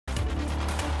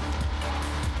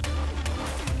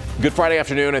Good Friday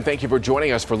afternoon, and thank you for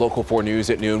joining us for Local 4 News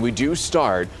at noon. We do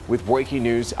start with breaking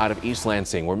news out of East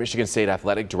Lansing, where Michigan State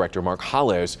Athletic Director Mark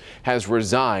Hollis has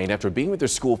resigned after being with the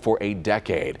school for a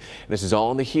decade. This is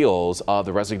all on the heels of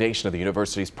the resignation of the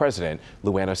university's president,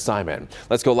 Luana Simon.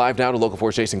 Let's go live now to Local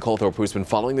 4's Jason Colthorpe, who's been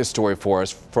following this story for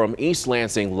us from East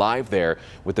Lansing, live there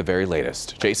with the very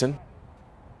latest. Jason?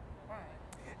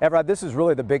 Evrod, this is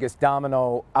really the biggest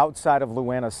domino outside of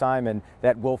Luana Simon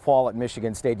that will fall at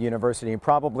Michigan State University, and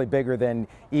probably bigger than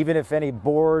even if any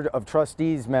board of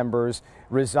trustees members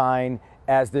resign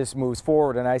as this moves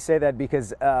forward. And I say that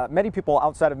because many people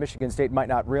outside of Michigan State might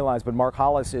not realize, but Mark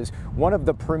Hollis is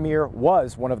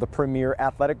was one of the premier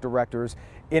athletic directors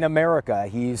in America.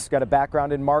 He's got a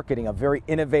background in marketing, a very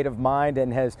innovative mind,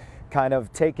 and has kind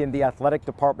of taken the athletic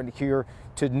department here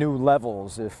to new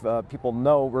levels. If people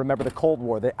remember the Cold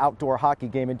War, the outdoor hockey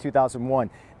game in 2001,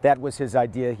 that was his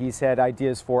idea. He's had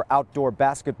ideas for outdoor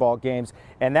basketball games,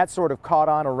 and that sort of caught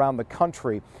on around the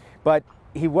country. But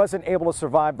he wasn't able to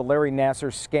survive the Larry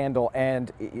Nassar scandal,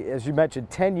 and as you mentioned,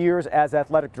 10 years as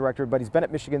athletic director, but he's been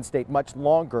at Michigan State much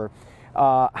longer.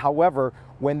 However,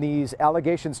 when these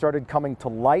allegations started coming to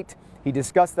light, he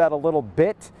discussed that a little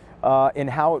bit in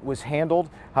how it was handled.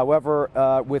 However,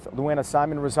 with Luana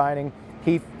Simon resigning,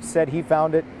 he said he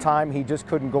found it time. He just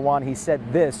couldn't go on. He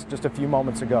said this just a few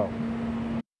moments ago.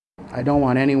 I don't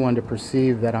want anyone to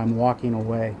perceive that I'm walking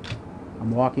away.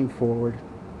 I'm walking forward.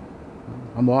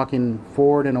 I'm walking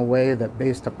forward in a way that,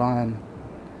 based upon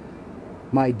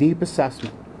my deep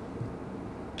assessment,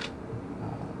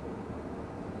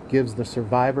 gives the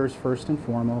survivors first and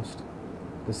foremost,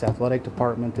 this athletic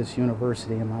department, this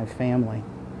university, and my family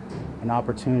an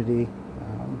opportunity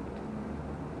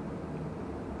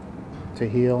to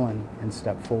heal and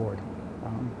step forward.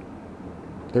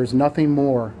 There's nothing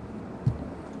more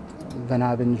than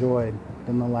I've enjoyed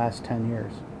in the last 10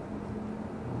 years.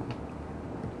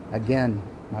 Again,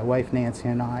 my wife Nancy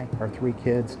and I, our 3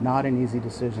 kids, not an easy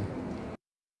decision.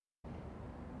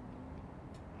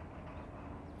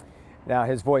 Now,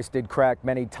 his voice did crack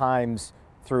many times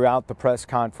throughout the press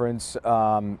conference.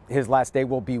 His last day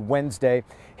will be Wednesday.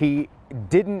 He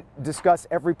didn't discuss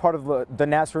every part of the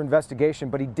Nassar investigation,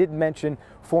 but he did mention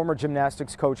former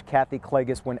gymnastics coach Kathy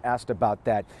Klages when asked about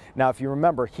that. Now, if you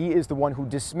remember, he is the one who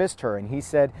dismissed her, and he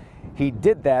said he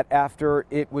did that after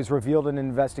it was revealed in an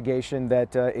investigation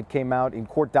that it came out in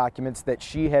court documents that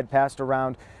she had passed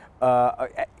around.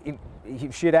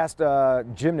 She had asked a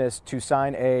gymnast to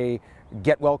sign a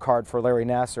get well card for Larry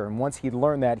Nassar, and once he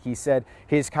learned that, he said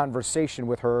his conversation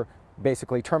with her,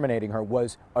 basically terminating her,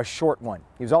 was a short one.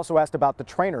 He was also asked about the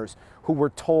trainers who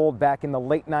were told back in the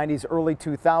late 90s, early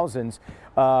 2000s,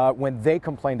 when they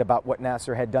complained about what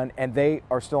Nassar had done, and they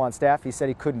are still on staff. He said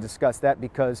he couldn't discuss that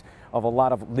because of a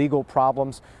lot of legal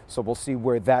problems, so we'll see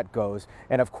where that goes.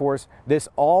 And of course, this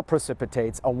all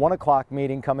precipitates a 1 o'clock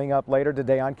meeting coming up later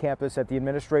today on campus at the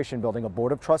administration building, a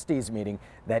board of trustees meeting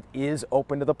that is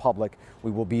open to the public. We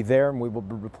will be there, and we will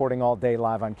be reporting all day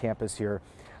live on campus here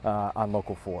on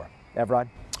Local 4. Evrod?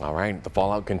 All right, the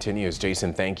fallout continues.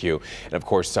 Jason, thank you. And of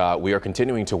course, we are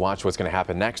continuing to watch what's going to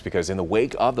happen next, because in the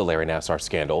wake of the Larry Nassar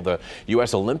scandal, the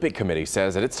U.S. Olympic Committee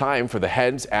says that it's time for the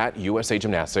heads at USA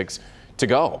Gymnastics to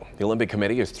go. The Olympic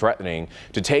Committee is threatening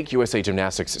to take USA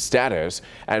Gymnastics' status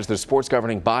as the sport's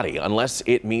governing body unless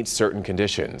it meets certain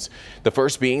conditions. The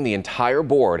first being the entire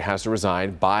board has to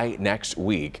resign by next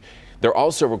week. They're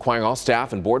also requiring all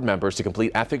staff and board members to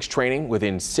complete ethics training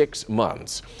within 6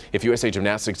 months. If USA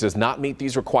Gymnastics does not meet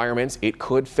these requirements, it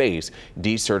could face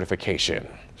decertification.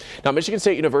 Now, Michigan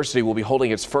State University will be holding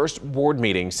its first board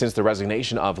meeting since the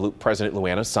resignation of President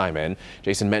Luana Simon.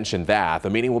 Jason mentioned that.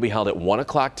 The meeting will be held at 1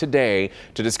 o'clock today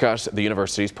to discuss the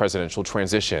university's presidential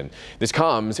transition. This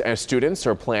comes as students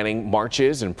are planning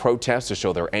marches and protests to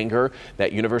show their anger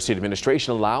that university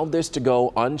administration allowed this to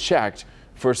go unchecked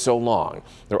for so long.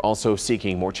 They're also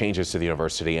seeking more changes to the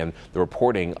university and the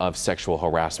reporting of sexual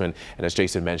harassment. And as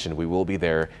Jason mentioned, we will be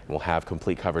there and we'll have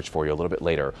complete coverage for you a little bit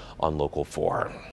later on Local 4.